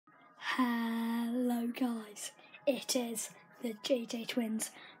Hello guys, it is the JJ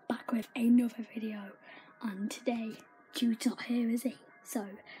Twins back with another video, and today Jude's not here, is he? So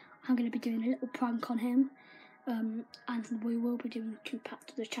I'm going to be doing a little prank on him, and we will be doing 2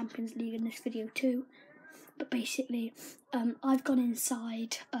 packs of the Champions League in this video too. But basically, I've gone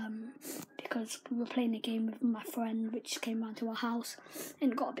inside because we were playing a game with my friend which came round to our house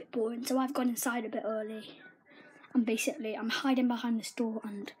and it got a bit boring, so I've gone inside a bit early. And basically, I'm hiding behind this door,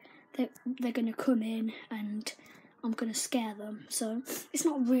 and they're going to come in, and I'm going to scare them. So it's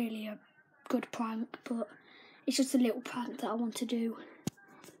not really a good prank, but it's just a little prank that I want to do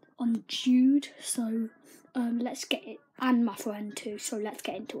on Jude. So let's get it, and my friend too. So let's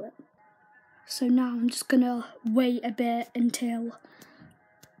get into it. So now I'm just going to wait a bit until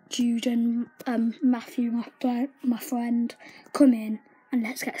Jude and Matthew, my friend, come in, and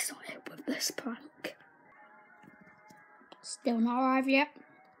let's get started with this prank. Still not arrived yet.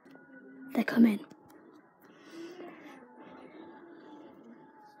 They're coming.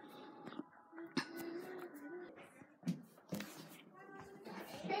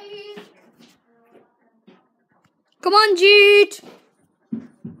 Come on, Jude.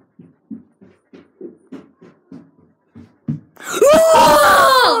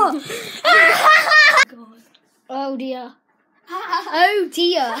 Oh dear. Oh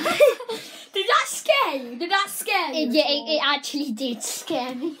dear. Did that scare you? Did that scare you? Yeah, it actually did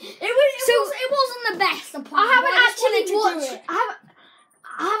scare me. It wasn't the best. I haven't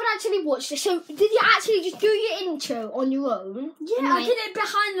actually watched it. So did you actually just do your intro on your own? Yeah, I did it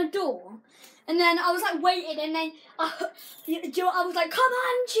behind the door. And then I was like waiting, and then I was like, "Come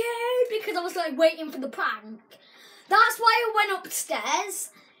on, Jude," because I was like waiting for the prank. That's why I went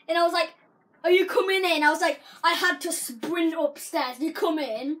upstairs, and I was like, "Are you coming in?" I was like, I had to sprint upstairs. You come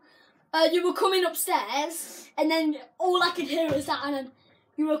in. You were coming upstairs, and then all I could hear was that, and then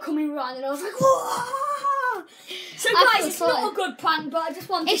you were coming around, and I was like, "Whoa!" So guys, it's not a good prank, but I just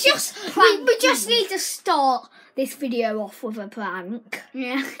wanted It's just we just need to start this video off with a prank.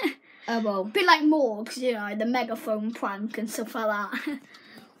 Yeah. Well, a bit like Morgs, you know, the megaphone prank and stuff like that.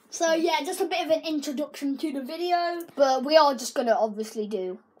 So yeah, just a bit of an introduction to the video. But we are just gonna obviously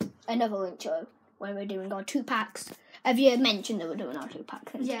do another intro when we're doing our 2 packs. Have you mentioned that we're doing our 2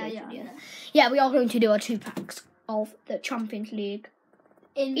 packs? Yeah. Yeah, we are going to do our 2 packs of the Champions League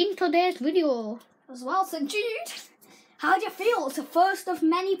in today's video as well. So Jude, how do you feel? It's the first of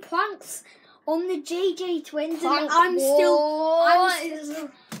many pranks on the JJ Twins, and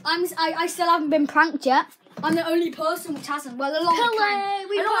I still haven't been pranked yet. I'm the only person which hasn't. Well,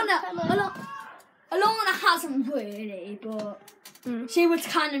 Alana hasn't really, but she was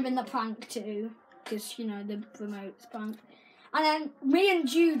kind of in the prank too, because you know the remote's prank. And then me and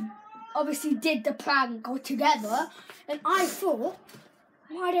Jude obviously did the prank all together, and I thought,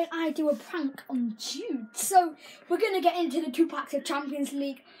 why don't I do a prank on Jude? So we're gonna get into the 2 packs of Champions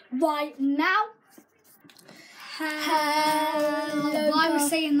League right now. Hello. Why are we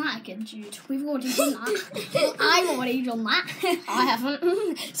saying that again, Jude? We've already done that. Well, I've already done that. I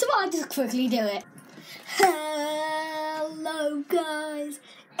haven't. So I'll just quickly do it. Hello guys,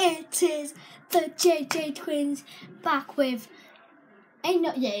 it is the JJ Twins back with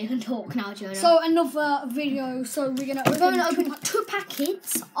yeah, you can talk now, Jonah. So another video. So we're gonna open 2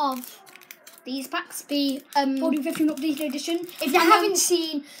 packets of these packs. The 14-15 updated edition. If you haven't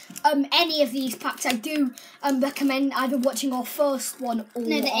seen any of these packs, I do recommend either watching our first one or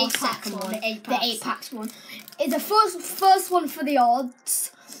the our 8 packs second one. The 8 packs. The 8 packs one. The first one for the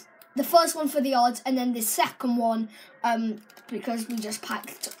odds. The first one for the odds, and then the second one because we just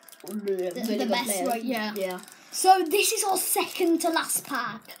packed the best, right? Yeah. So this is our second to last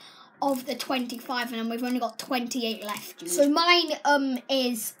pack of the 25, and then we've only got 28 left. Dude. So mine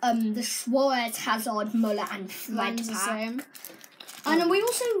is the Suarez, Hazard, Muller, and Fred pack. And then we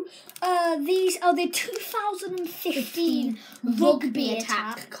also these are the 2015 rugby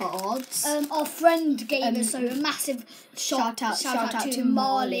attack cards. Our friend gave us a massive shout out to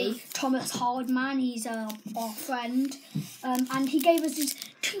Marley Thomas Hardman. He's our friend, and he gave us his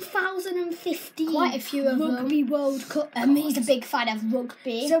 2015 quite a few of Rugby World Cup. He's a big fan of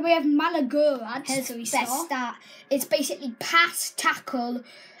rugby. So we have Malagura. His best stat. It's basically pass, tackle,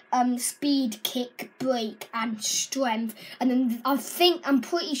 speed, kick, break, and strength. And then I'm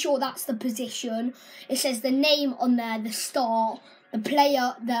pretty sure that's the position. It says the name on there, the star, the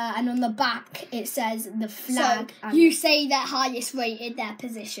player there, and on the back it says the flag. So you say their highest rated, their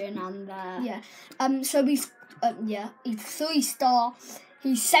position, and so he's 3-star.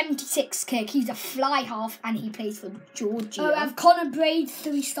 He's 76 kick. He's a fly half, and he plays for Georgia. I have Connor Braid,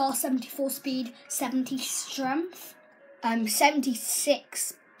 3-star, 74 speed, 70 strength.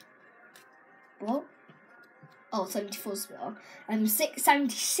 76 what? Oh, 74 star.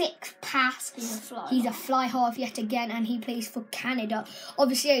 676 pass. He's a fly half yet again, and he plays for Canada.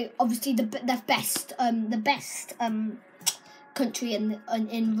 Obviously the best country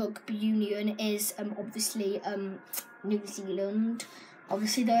in rugby union is obviously New Zealand.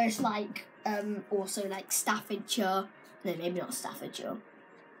 Obviously there is like also like Staffordshire. No, maybe not Staffordshire.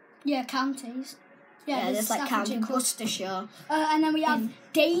 Yeah, counties. Yeah, there's like County Gloucestershire. And then we have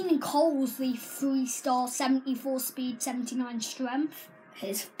Dane Coles, the 3-star, 74 speed, 79 strength.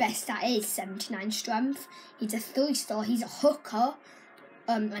 His best stat is 79 strength. He's a 3-star. He's a hooker,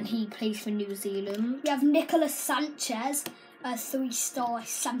 and he plays for New Zealand. We have Nicholas Sanchez, a 3-star,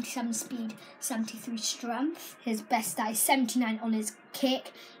 77 speed, 73 strength. His best stat is 79 on his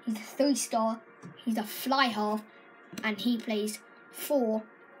kick. He's a 3-star. He's a fly half, and he plays for.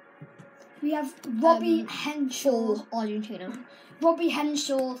 We have Robbie Henshaw. For Argentina. Robbie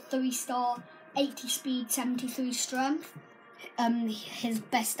Henshaw, 3-star, 80 speed, 73 strength. His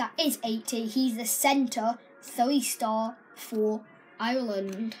best stat is 80. He's a centre, 3-star for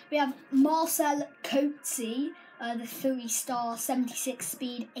Ireland. We have Marcel Coetzee, the 3-star, 76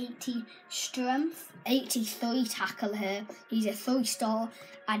 speed, 80 strength. 83 tackle here. He's a 3-star,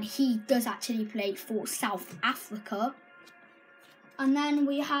 and he does actually play for South Africa. And then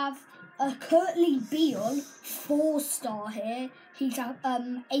we have Curtly Beale, 4-star here. He's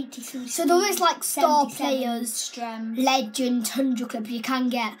 83. So there is like star players, strength, legends, 100 clubs. You can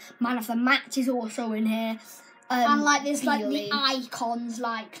get man of the match is also in here. And like there's like Beale. the icons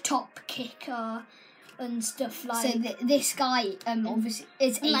like top kicker and stuff like. So this guy obviously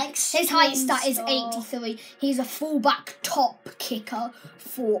is like his highest stat is star. 83. He's a fullback top kicker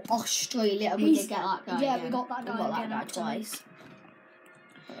for Australia, and we did get that guy. Yeah, again. we got that guy again, actually. twice.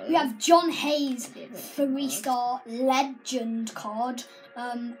 We have John Hayes, 3-star legend card,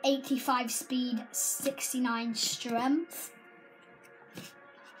 85 speed, 69 strength.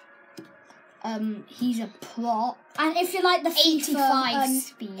 He's a prop. And if you like the FIFA, 85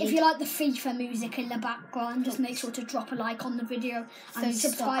 speed. if you like the FIFA music in the background, just make sure to drop a like on the video and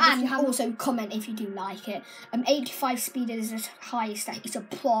subscribe if and you haven't. also comment if you do like it. 85 speed is his highest stat. He's a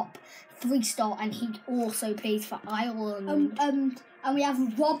prop, 3-star, and he also plays for Ireland. And we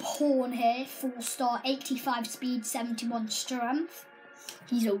have Rob Horn here, 4-star, 85 speed, 71 strength.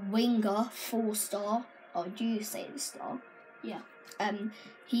 He's a winger, 4-star. Oh, do you say the star? Yeah.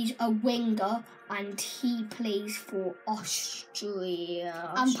 He's a winger, and he plays for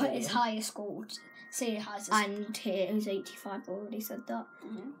Austria. And put his highest score. See, it has. And here is 85. Already said that.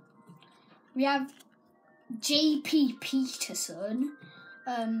 Mm-hmm. We have JP Peterson,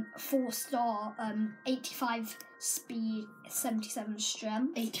 4-star, 85 speed, 77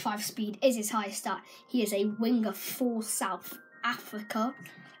 strength. 85 speed is his highest stat. He is a winger for South Africa.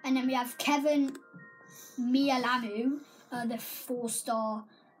 And then we have Kevin Mialanu, the 4-star,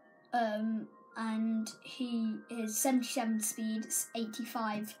 and he is 77 speed,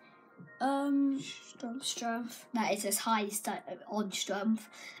 85 strength. That is his highest stat on strength.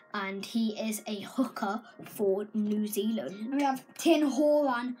 And he is a hooker for New Zealand. And we have Tin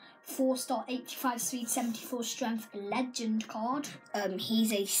Horan, 4-star, 85 speed, 74 strength, legend card.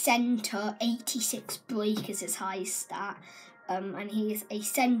 He's a centre, 86 break is his highest stat. And he is a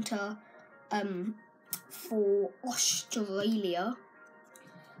centre for Australia.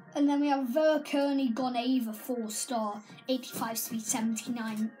 And then we have Verkerny Goneva, 4-star, 85 speed,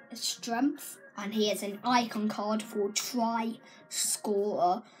 79 strength. And he is an icon card for try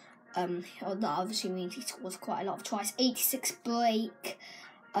scorer. That obviously means he scores quite a lot of tries. 86 break,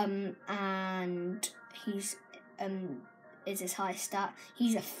 and he's is his highest stat.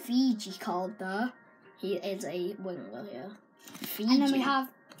 He's a Fiji card there. He is a winger here. Fiji. And then we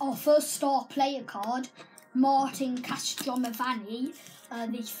have our first star player card, Martin Castromovani,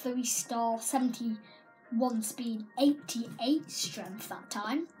 the 3-star, 71 speed, 88 strength that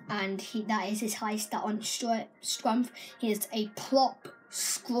time. And that is his highest stat on strength. He is a prop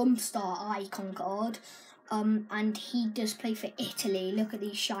scrum star icon card. And he does play for Italy. Look at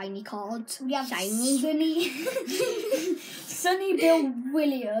these shiny cards. We have shiny. Sonny Bill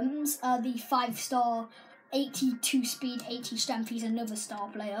Williams, the 5-star, 82 speed, 80 strength. He's another star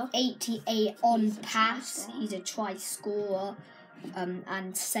player. 88 on pass. He's a try scorer.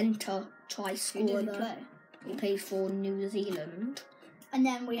 And centre try scorer. He plays for New Zealand. And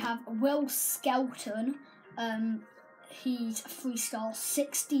then we have Will Skelton. He's a 3-star,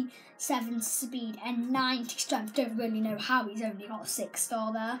 67 speed and 90 strength. Don't really know how he's only got a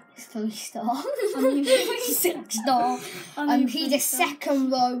 6-star there. He's 3-star. 6-star. He's a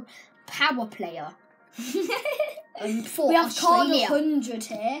second row power player. For we have card Australia. 100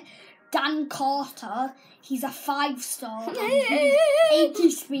 here. Dan Carter. He's a 5-star.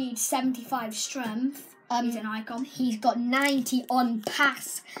 80 speed, 75 strength. He's an icon. He's got 90 on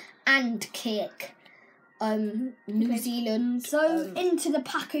pass and kick. New Zealand. So into the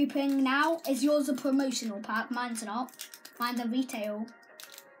pack opening now. Is yours a promotional pack? Mine's not. Mine's a retail.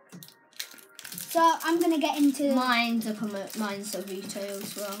 So I'm gonna get into mine's a retail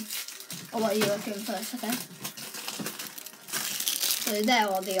as well. Oh, what are you looking first? Okay. So there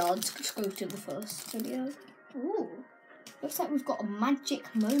are the odds. Let's go to the first video. Ooh, looks like we've got a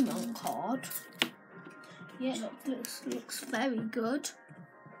magic moment card. Yeah, looks very good.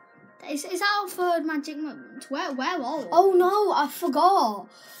 Is our third magic moment? Where are we? Oh no, I forgot.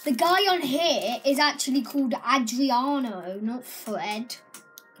 The guy on here is actually called Adriano, not Fred.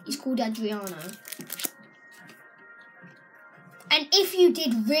 He's called Adriano. And if you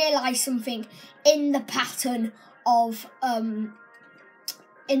did realise something in the pattern of the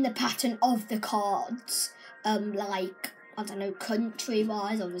cards, like I don't know, country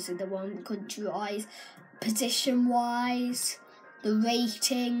wise, obviously the one country wise, position wise, the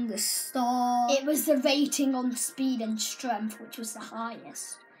rating, the star. It was the rating on speed and strength, which was the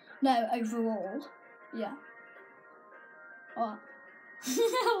highest. No, overall. Yeah. What?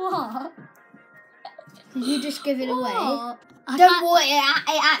 What? Did you just give it away? What? Don't worry,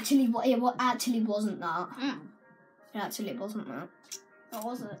 it actually wasn't that. It actually wasn't that. What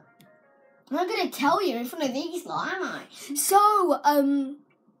was it? I'm not going to tell you in front of these lot, am I? So,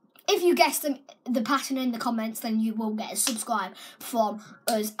 if you guess the pattern in the comments, then you will get a subscribe from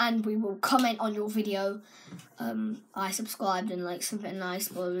us and we will comment on your video. I subscribed and like something nice,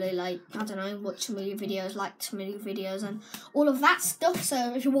 probably like, I don't know, watch some of your videos, like some of your videos and all of that stuff.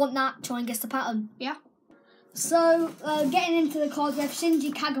 So if you want that, try and guess the pattern. Yeah. So, getting into the cards, we have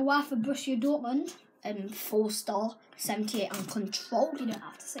Shinji Kagawa for Borussia Dortmund. 4-star, 78 on control. You don't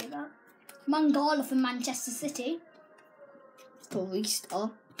have to say that. Mangala for Manchester City.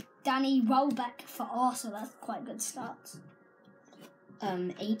 3-star. Danny Welbeck for Arsenal. That's quite good stats.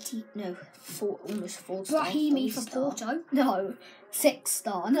 almost 4-star. Brahimi for Porto. No,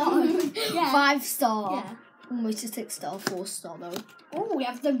 6-star. No, Yeah. 5-star. Yeah. Almost a 6-star, 4-star though. Oh, we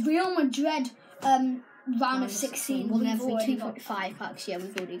have the Real Madrid round of 16. One We've every already got. 2.5 packs. Yeah,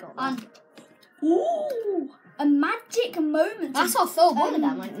 we've already got that. And ooh, a magic moment. That's our third one of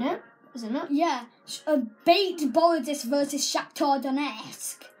them, isn't it? Isn't it? Yeah, Bate Borodis versus Shakhtar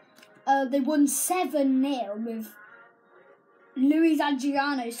Donetsk. They won 7-0 with Luis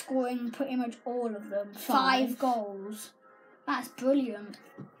Adriano scoring pretty much all of them. 5 goals. That's brilliant.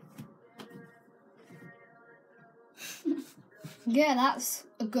 Yeah, that's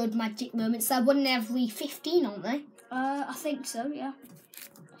a good magic moment. So they're one every 15, aren't they? I think so, yeah.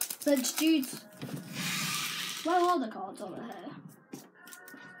 So it's dudes. Where are the cards over here?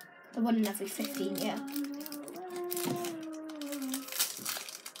 They're one every 15, yeah.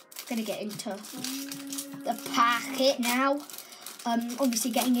 Gonna get into the packet now.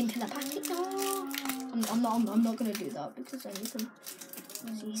 Obviously getting into the packet now. I'm not gonna do that because I need to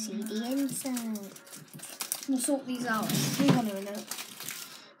see the inside. We'll sort these out. Hang on a minute.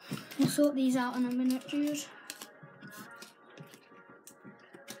 We'll sort these out in a minute, dude.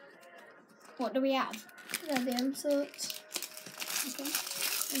 What do we have? Yeah, the inserts. Okay.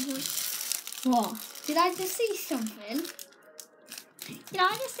 What? Did I just see something? Did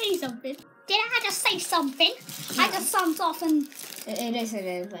I just say something? I just sound off and... It is an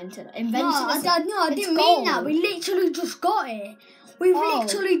invented. No, I didn't mean that. We literally just got it. We've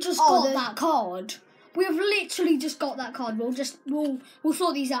literally just got that card. We've literally just got that card. We'll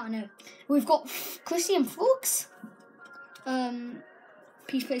sort these out now. We've got Christian Fuchs.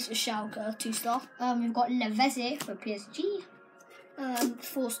 Peace Place for Schalke, 2-star. We've got Lavezzi for PSG.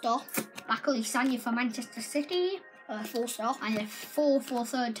 4-star. Bakary Sagna for Manchester City. 4-star. And for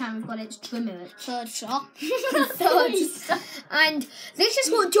third time we've got it's Trimmer. 3rd-star. Third star. And this is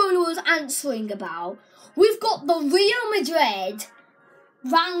what Jonah was answering about. We've got the Real Madrid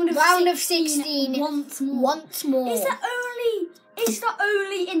round of 16 once more. Is the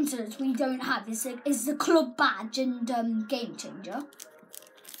only incident we don't have is the club badge and game changer.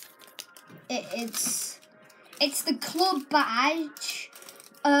 It's the club badge.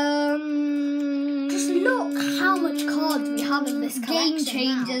 Just look how much cards we have in this collection. Game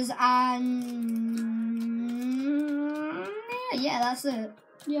changers now. And yeah, that's it.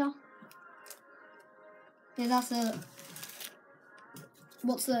 Yeah, that's it.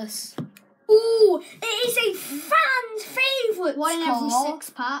 What's this? Ooh, it is a fan's favourite. One in every 6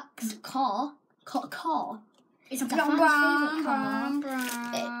 packs. Car. It's a fan's Brum, favourite brum, car.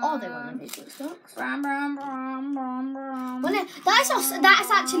 brum, Are they one of these stocks? brum, brum, brum, brum, brum. Well, no,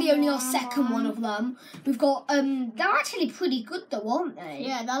 that's actually only our second one of them. We've got they're actually pretty good though, aren't they?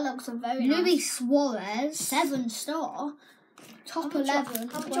 Yeah, that looks very Luis nice. Suarez, 7-star. top How much 11.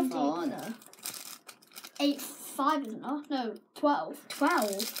 How much What of are there? 8-5, isn't there? No, 12.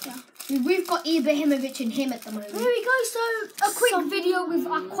 12. Yeah. We've got Ibrahimovic and him at the moment. There we go. So a quick video with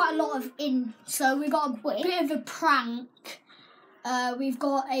quite a lot of So we got a bit of a prank. We've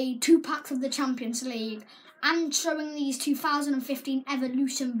got 2 packs of the Champions League and showing these 2015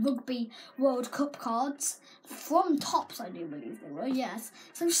 Evolution Rugby World Cup cards from Tops, I do believe they were. Yes.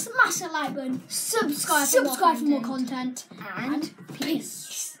 So smash the like button, subscribe for more content, And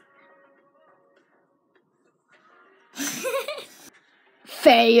peace.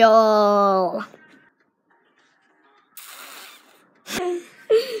 Fail.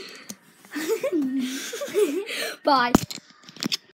 Bye.